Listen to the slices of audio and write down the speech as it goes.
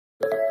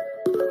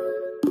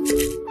आपण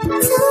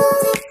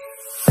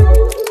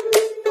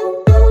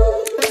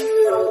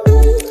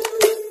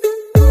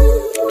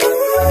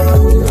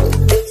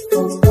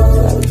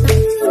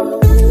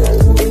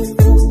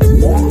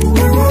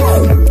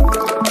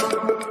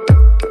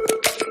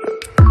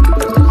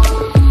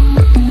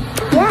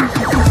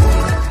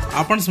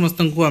समस्त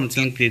को आम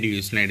चैनल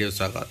क्रिएटिव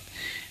स्वागत।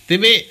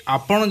 तेबे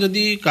आपण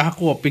जदि क्या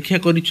अपेक्षा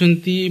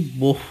करिसेंती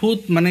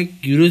बहुत माने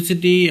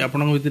क्यूरियोसिटी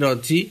आपण भीतर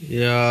अछि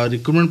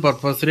रिक्रूटमेंट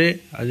पर्पस रे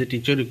आज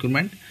टीचर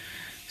रिक्रूटमेंट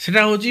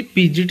सेटा होची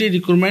पीजीटी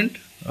रिक्रूटमेंट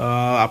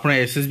आपण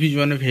एसएसबी जो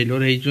माने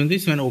फेलियर हेइचंती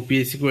से माने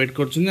ओपीएससी को वेट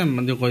करछन हम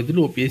मध्ये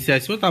कहितलु ओपीएससी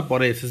आसीबो ता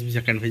पर एसएसबी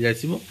सेकंड फेज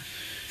आसीबो।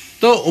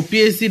 तो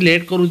ओपीएससी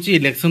लेट करूची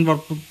इलेक्शन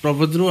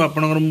पर्पस रु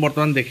आपनकर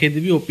वर्तमान देखै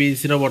देबी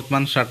ओपीएससी रो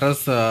वर्तमान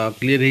स्टेटस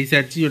क्लियर हेइ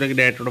सारची जोटा कि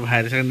director of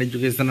higher secondary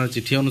education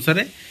चिठी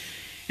अनुसार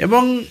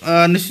एवं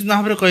निश्चित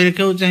भाव में कही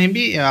रखा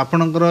चाहिए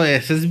आपणकर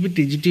एसएसबी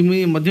टीजीटी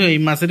में एई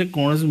मासरे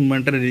कौन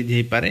मूवमेंट रिलीज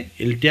हो पारे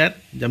एलटीआर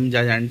जब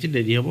जहाँ जानी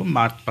डेरी हम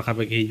मार्च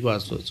पाखापाखि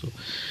आसु आसु।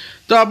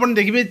 तो आप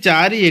देखिए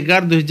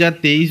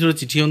 4/11/2023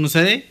 चिठी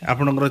अनुसार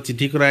आपणकर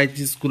चिठी कराई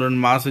school and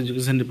mass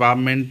education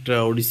department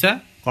Odisha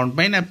कौन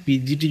पाई ना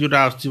पीजीटी जोटा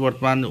आसुची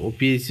वर्तमान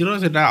ओपीएससी रो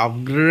सेटा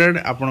अपग्रेडेड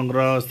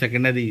आपणकर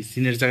सेकेंडरी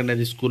सीनियर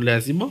सेकेंडरी स्कूल रे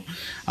आसीबो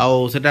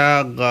आउ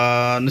सेटा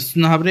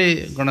निश्चित भाव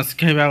में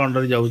गणशिक्षा विभाग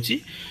अंडर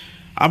जाउची।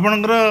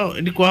 आपणकर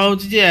ये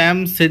कहुच्छे I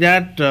am say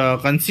that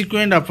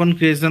consequent upon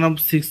creation of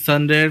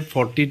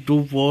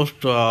 642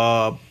 post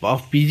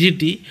of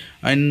PGT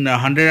in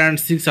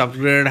 106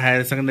 upgraded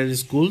higher secondary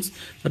schools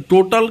the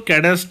total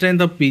cadre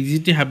strength of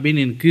PGT have been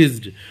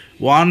increased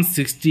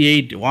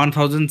 1068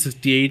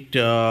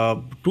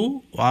 to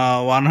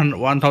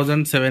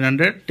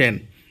 1710।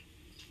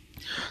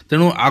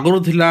 तेणु आगुरी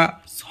थिला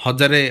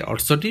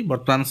 1068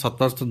 बर्तमान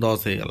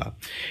 1710 हो गला।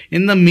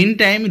 In the mean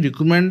time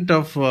recruitment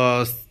of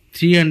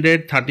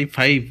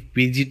 335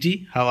 PGT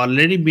have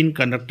already been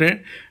conducted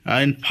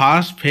in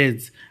first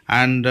phase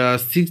and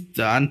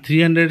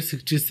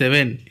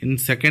 367 in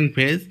second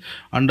phase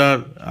under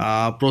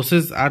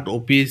process at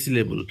OPSC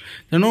level।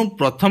 तेणु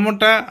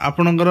प्रथमटा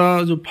आपणकर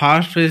जो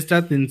first phase टा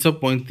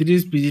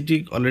 335 PGT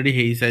already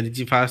हेई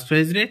सारी फर्स्ट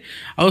फेज रे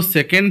और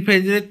सेकंड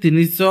फेज रे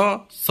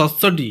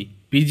 367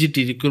 PGT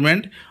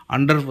recruitment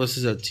under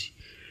process अछि।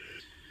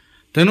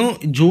 तेणु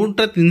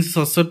जोटा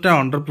 367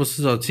 अंडर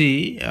प्रोसेस अच्छी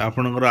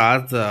आपणकर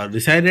आज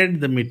decided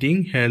the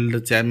meeting held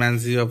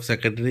chairmanship of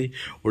secretary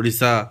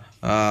Odisha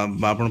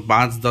आपण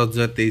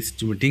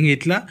 5/10/2023 मीटिंग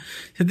हेतला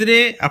सेतिरे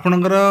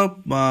आपणकर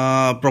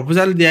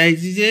प्रपोजल दिया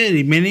हिची जे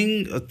remaining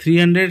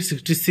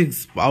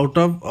 366 out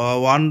of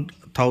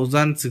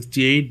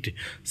 1068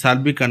 shall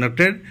be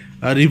conducted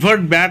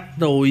revert back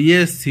the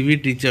OS CV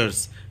teachers.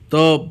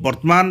 तो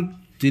वर्तमान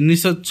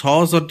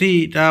 366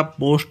 टा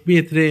पोस्ट भी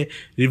एथरे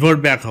रिवर्ट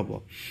बैक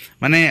हबो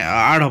माने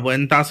आड हबो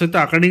एंड ता सहित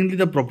accordingly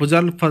the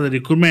proposal for the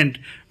recruitment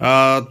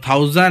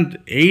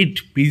 1008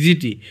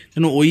 PGT.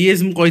 तेणु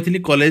ओएस मु कहितली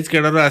कॉलेज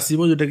कैडर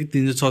आसीबो जोटा कि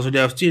 366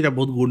 आछी एटा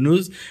बहुत गुड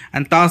न्यूज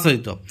एंड ता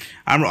सहित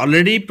I am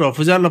already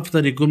proposal of the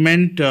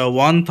recruitment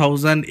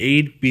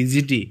 1008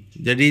 PGT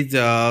that is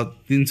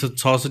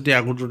 366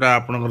 आगु जोटा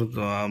आपनकर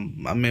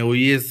आमे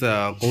ओएस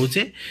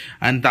कहूचे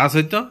एंड ता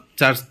सहित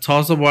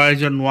 642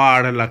 जो नुआ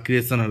आडला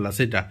क्रिएशन हला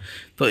सेटा।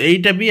 तो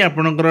एटा भी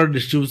आपनकर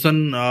डिस्ट्रीब्यूशन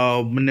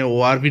माने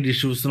ओआरपी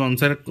डिस्ट्रीब्यूशन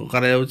अनुसार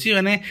करा जाउची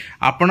माने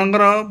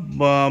आपनकर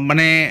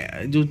माने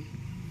जो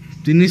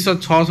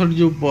 366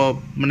 जो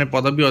माने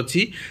पदवी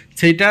अच्छी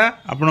सेटा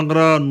आपनकर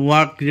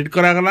नुआ क्रिएट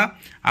करा गला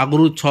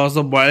आगुरु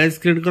 642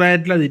 क्रिएट करा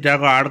जायतला दिटा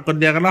को ऐड कर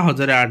दिया गला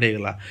 1008 हे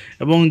गला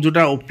एवं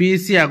जोटा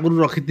ओपीएससी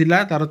आगुरु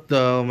रखितिला तार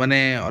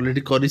माने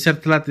ऑलरेडी करि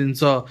सारतला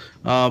 300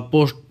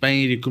 पोस्ट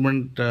पई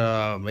रिक्रूटमेंट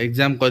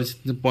एग्जाम कर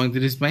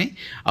 35 पई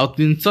आ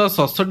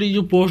 367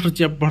 जो पोस्ट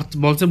अछि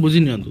भल से बुझि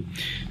नियंतु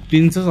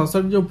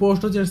 367 जो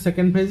पोस्ट अच्छे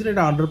सेकेंड फेज रे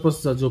अंडर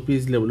प्रोसेस अच्छे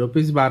ओपीएससी लेवल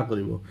ओपीएससी बाहर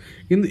करिवो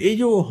किंतु ए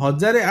जो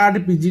 1008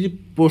 पीजी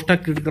पोस्टा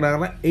क्रिएट करा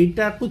गला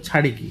एटा को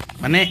छाड़ी की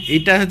माने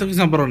एटा से तो कि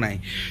संपर्क नाही।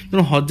 तो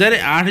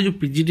 1008 जो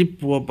पीजीटी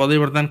पदवी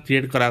वर्तमान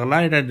क्रिएट करा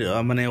गला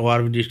एटा माने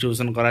ओआरबी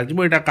डिस्ट्रीब्यूशन करा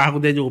जिवो एटा काहा को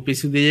दे जो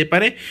ओपीएससी दे जाय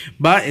पारे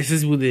बा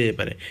एसएसबी को दे जाय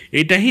पारे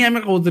एटा ही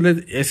हमें कहउतले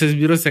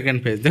एसएसबी रो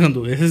सेकेंड फेज।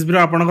 देखंतु एसएसबी रो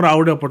आपनकर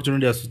आउट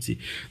अपॉर्चुनिटी आसुची।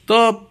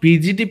 तो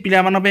पीजीटी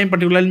पिला माने पे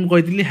पर्टिकुलरली म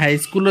कहितली हाई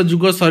स्कूल रो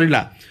जुग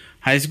सरिला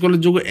हाई स्कूल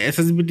जुग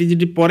एसएसबी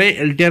टीजीटी परे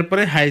एलटीआर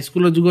परे हाई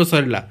स्कूल जुग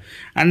सरिला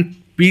एंड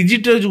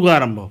पीजीटी जुग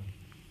आरंभ।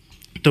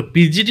 तो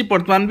पीजीटी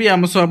वर्तमान भी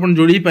आम सब आप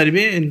जोड़ी पारे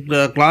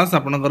क्लास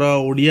आपनकर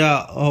ओडिया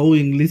हो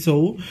इंग्लिश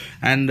हो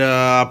एंड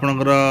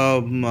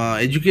आपनकर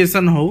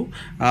एजुकेशन हो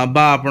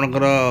बा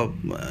आपनकर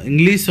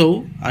इंग्लिश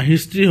हो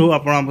हिस्ट्री हो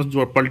आप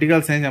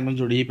पॉलिटिकल साइंस आप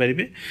जोड़ी पारे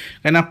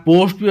कहीं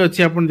पोस्ट भी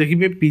अच्छी आप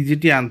देखिए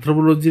पीजीटी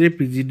एंथ्रोपोलॉजी रे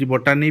PGT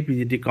बोटानी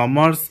PGT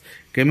commerce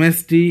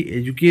chemistry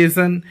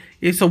education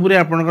ये सब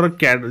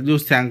जो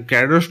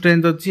कैडर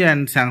स्ट्रेंथ अच्छी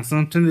एंड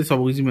सैंक्शन स्ट्रेंथ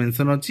सब किसी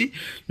मेंशन अच्छी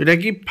जोटा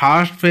कि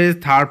फास्ट फेज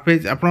थर्ड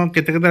फेज आपन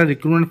केते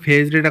रिक्रुटमेंट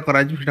फेज रे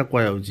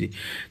कहुच्छी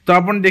तो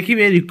आप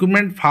देखिए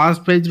रिक्रुटमेंट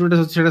फास्ट फेज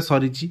रोटे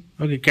सरी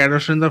okay cadre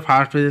strength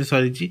fast phase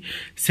सरी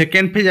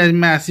सेकेंड फेज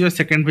में आसो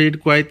सेकेंड फेज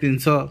कहुए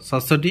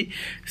 367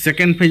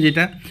 सेकेंड फेज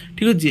यहाँ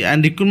ठीक अच्छे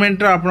एंड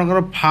रिक्रुटमेंट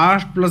आपंकर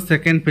fast plus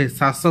second phase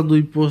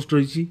 702 post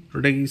रही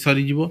जोटा कि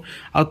सरीज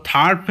आ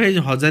थर्ड फेज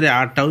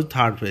 1008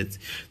 थर्ड फेज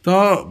तो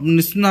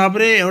निश्चित भाव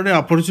में गोटे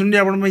अपरच्युनिटी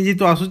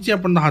आप आसूसी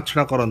आप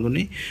हाथछड़ा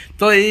करूनी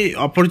तो ये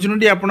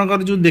अपरच्युनिटी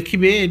आपंकर जो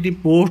देखिए ये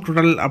पोस्ट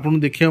टोटाल आपको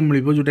देखा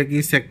मिल जोटा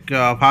कि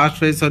फास्ट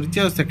फेज सरी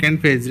और सेकेंड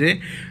फेज रे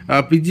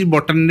पीजी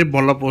बटन रे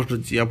भल पोस्ट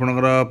अच्छी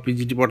आपंकर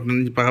पीजीटी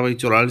बटन पाखापाखि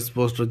 44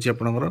 पोस्ट अच्छी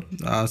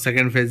आपंकर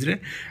सेकेंड फेज रे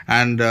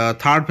एंड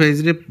थर्ड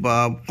फेज रे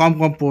कम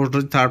कम पोस्ट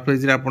अच्छी थर्ड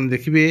फेज रे आप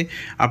देखिए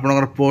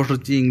आपंकर पोस्ट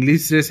अच्छी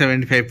इंग्लिश रे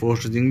 75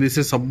 पोस्ट अच्छी इंग्लिश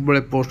रे सब बेले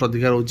पोस्ट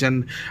अधिक रोचे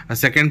एंड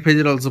सेकेंड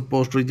फेज रे ऑल्सो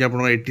पोस्ट रही आप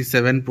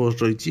 87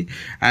 पोस्ट रही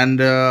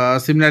एंड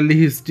सिमिलरली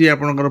हिस्ट्री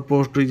आपंकर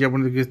पोस्ट रही आप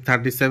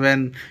 37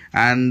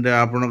 एंड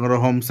आपंकर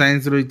होम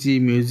साइंस रही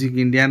म्यूजिक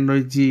इंडियन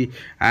रही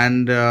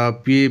and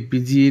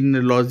PG in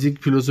logic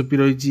philosophy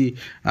रही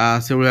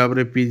से भाव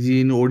में पीजी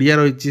इन ओडिया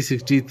रही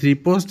 63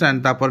 पोस्ट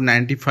एंड तापर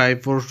 95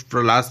 पोस्ट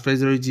लास्ट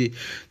फेज रही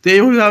तो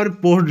ये भाव में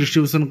पोस्ट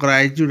डिस्ट्रीब्यूशन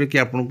कराई जोटा कि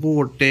आपको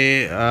गोटे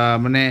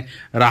माने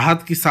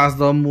राहत की सास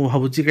दम मुझे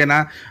भावुची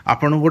कहीं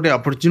आपको गोटे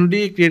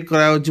अपरच्युनिटी क्रिएट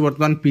कराई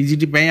बर्तमान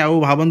पीजीटी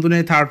भावतु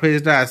नहीं थर्ड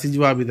फेजटा आसीज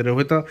भितर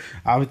हे तो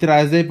भितर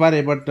आसजाई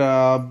पारे but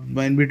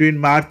in between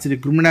March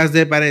recruitment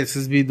आसजाई पारे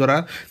एसएसबी द्वारा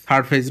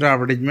third phase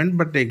advertisement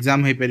but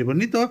exam हो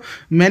पारनी तो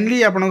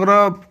मेनली आपंकर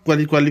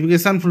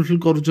qualification fulfil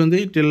करुँच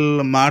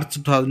till March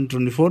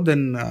 2024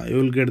 then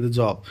you will get the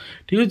job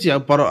ठीक अच्छे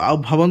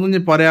भावतु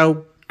पर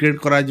क्रिएट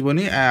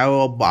करानी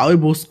आउ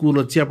बहुत स्कूल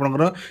अच्छी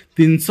आपंकर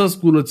 300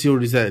 स्कूल अच्छी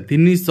ओडिशा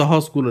 300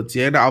 स्कूल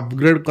अच्छी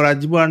अपग्रेड करा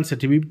एंड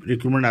से भी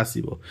रिक्रुटमेंट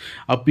आसो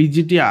आ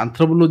पीजीटी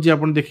एंथ्रोपोलॉजी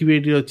आप देखिए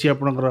ये अच्छी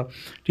आपंकर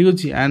ठीक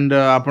अच्छे एंड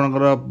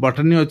आपंकर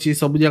बटनी अच्छी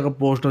सब जगह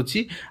पोस्ट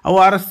अच्छी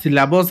आर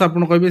सिलेबस आप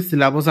कहे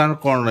सिलेबस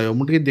कौन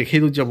रुझे देखी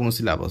दूसरी आप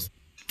सिलेबस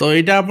तो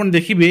यहाँ आप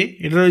देखिए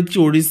ये रही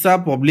ओडिशा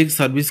पब्लिक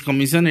सर्विस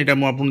कमिशन यहाँ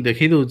मुझे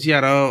देखी दूसरी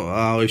यार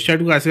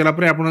वेबसाइट को आसगला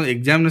आप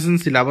एग्जामिनेशन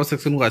सिलेबस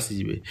सेक्शन को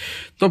आसीजे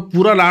तो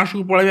पूरा लास्ट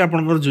को पड़े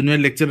आपंकर जूनियर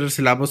लेक्चरर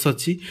सिलेबस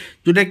अच्छी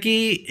जोटा कि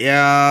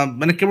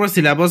माने केवल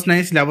सिलेबस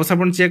ना सिलेबस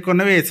आप चेक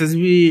करने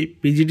एसएसबी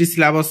पीजीटी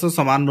सिलेबस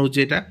सामान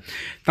रोचे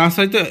यहाँ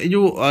सहित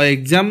जो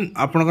एग्जाम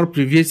आपंकर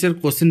प्रीवियस ईयर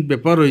क्वेश्चन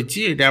पेपर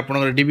रही है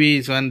आपंकर भी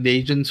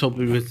से सब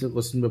previous year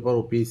question paper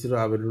OPSC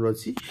available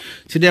अच्छी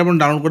से आप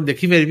डाउनलोड कर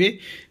देखिपारे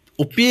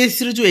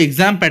ओपीएससी जो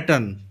एग्जाम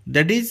पैटर्न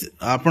दैट इज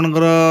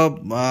आपनकर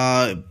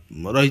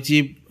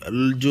रही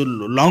जो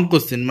लॉन्ग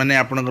क्वेश्चन माने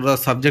आपनकर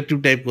सब्जेक्टिव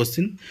टाइप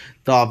क्वेश्चन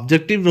तो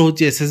ऑब्जेक्टिव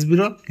रोचे एसएसबी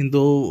किंतु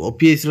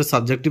ओपीएससी रो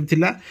सब्जेक्टिव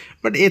थिला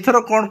बट एथर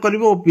कौन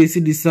करिवो ओपीएससी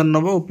डिसीजन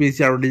नबो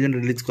ओपीएससी एडवर्टाइजमेंट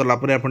रिलीज करला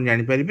परे आपण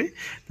जानि परिबे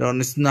तो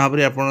निश्चित भाव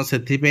में आपण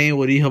सेथि पे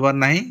ओरी हबार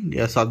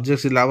नाही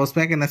सब्जेक्ट सिलेबस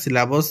पे केना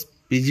सिलेबस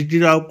पीजीटी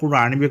रो कोड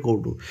आनिबे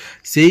कोडू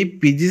सेही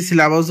पीजी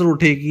सिलेबस रो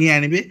उठे की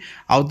आनिबे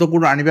आउ तो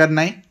कोड आनिबार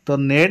नाही तो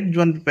नेट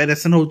जो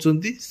प्रिपरेशन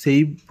होचंती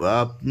सेही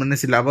माने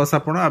सिलेबस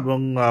आपण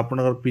एवं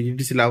आपनकर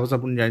पीजीटी सिलेबस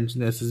आपण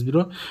जानि एसएसबी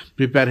रो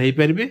प्रिपेयर हे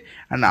परिबे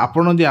एंड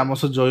आपण दि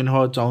आमस जॉइन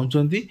हो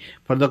चाहउचंती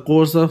for the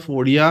course of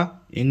Odia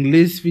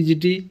English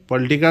PGT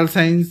political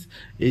science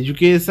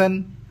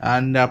education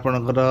and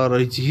आपनकर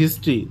रही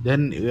हिस्ट्री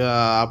देन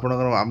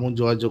आपनकर आम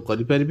जोगाजोग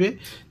करि परिबे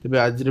तबे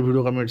आज रे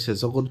वीडियो कमेंट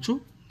शेष करछु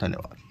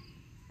धन्यवाद।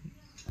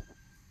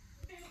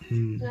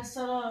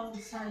 सर